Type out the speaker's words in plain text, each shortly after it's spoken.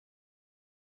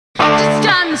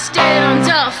instead on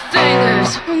dull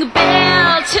fingers. Ring the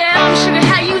bell, tell me, sugar,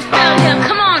 how you felt. Yeah,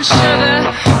 come on, sugar,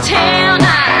 tell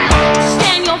I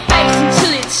stand your face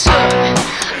until it's up.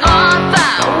 Off,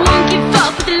 I won't give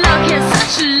up, but the luck has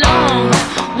such a long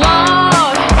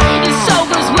walk. If so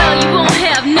goes well, you won't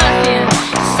have nothing.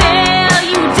 Sell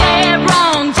you dead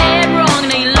wrong,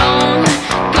 and ain't long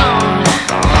gone.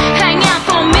 Hang out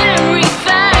for a minute and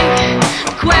rethink.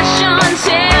 Question,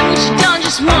 tell me what you done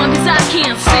just one, 'cause I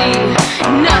can't see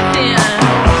nothing.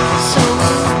 So,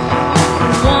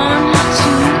 1,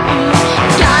 2, 3.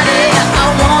 Got it, I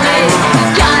want it.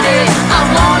 Got it, I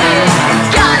want it.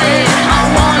 Got it, I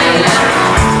want it.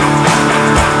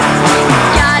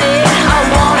 Got it, I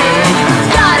want it.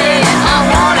 Got it, I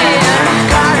want it.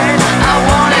 Got it, I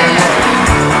want it.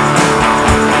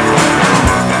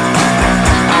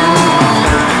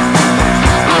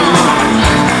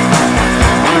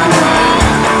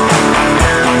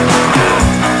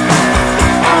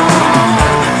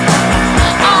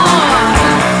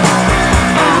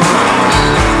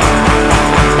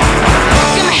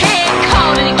 Got my head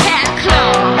caught in a cat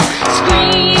claw.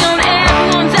 Scream,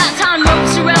 everyone's out, time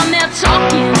ropes around there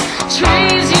talking.